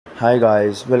Hi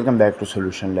guys, welcome back to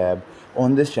Solution Lab.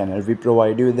 On this channel, we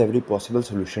provide you with every possible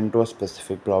solution to a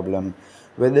specific problem.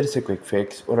 Whether it's a quick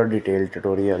fix or a detailed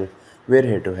tutorial, we're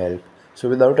here to help. So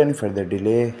without any further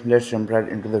delay, let's jump right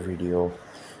into the video.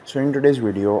 So in today's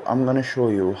video, I'm gonna show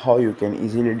you how you can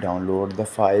easily download the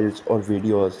files or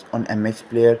videos on MX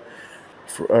Player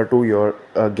to your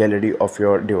gallery of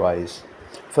your device.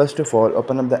 First of all,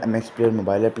 open up the MX Player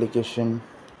mobile application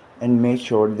and make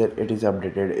sure that it is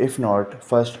updated. If not,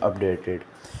 first update it.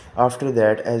 After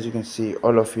that, as you can see,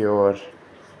 all of your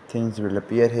things will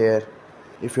appear here.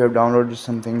 If you have downloaded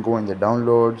something, go in the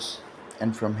downloads,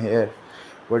 and from here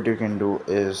what you can do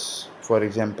is, for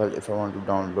example, if I want to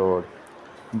download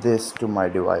this to my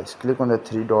device, click on the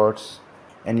three dots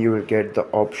and you will get the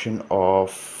option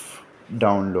of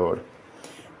download.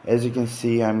 As you can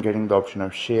see, I'm getting the option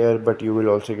of share, but you will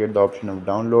also get the option of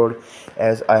download,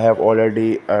 as I have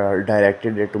already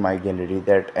directed it to my gallery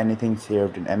that anything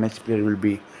saved in MX Player will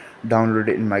be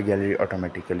downloaded in my gallery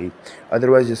automatically.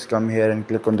 Otherwise, just come here and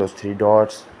click on those three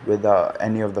dots with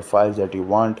any of the files that you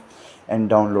want and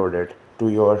download it to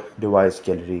your device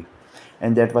gallery.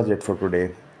 And that was it for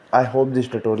today. I hope this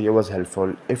tutorial was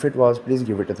helpful. If it was, please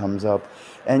give it a thumbs up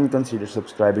and consider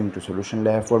subscribing to Solution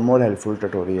Lab for more helpful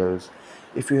tutorials.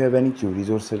 If you have any queries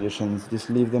or suggestions, just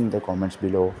leave them in the comments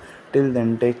below. Till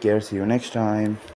then, take care. See you next time.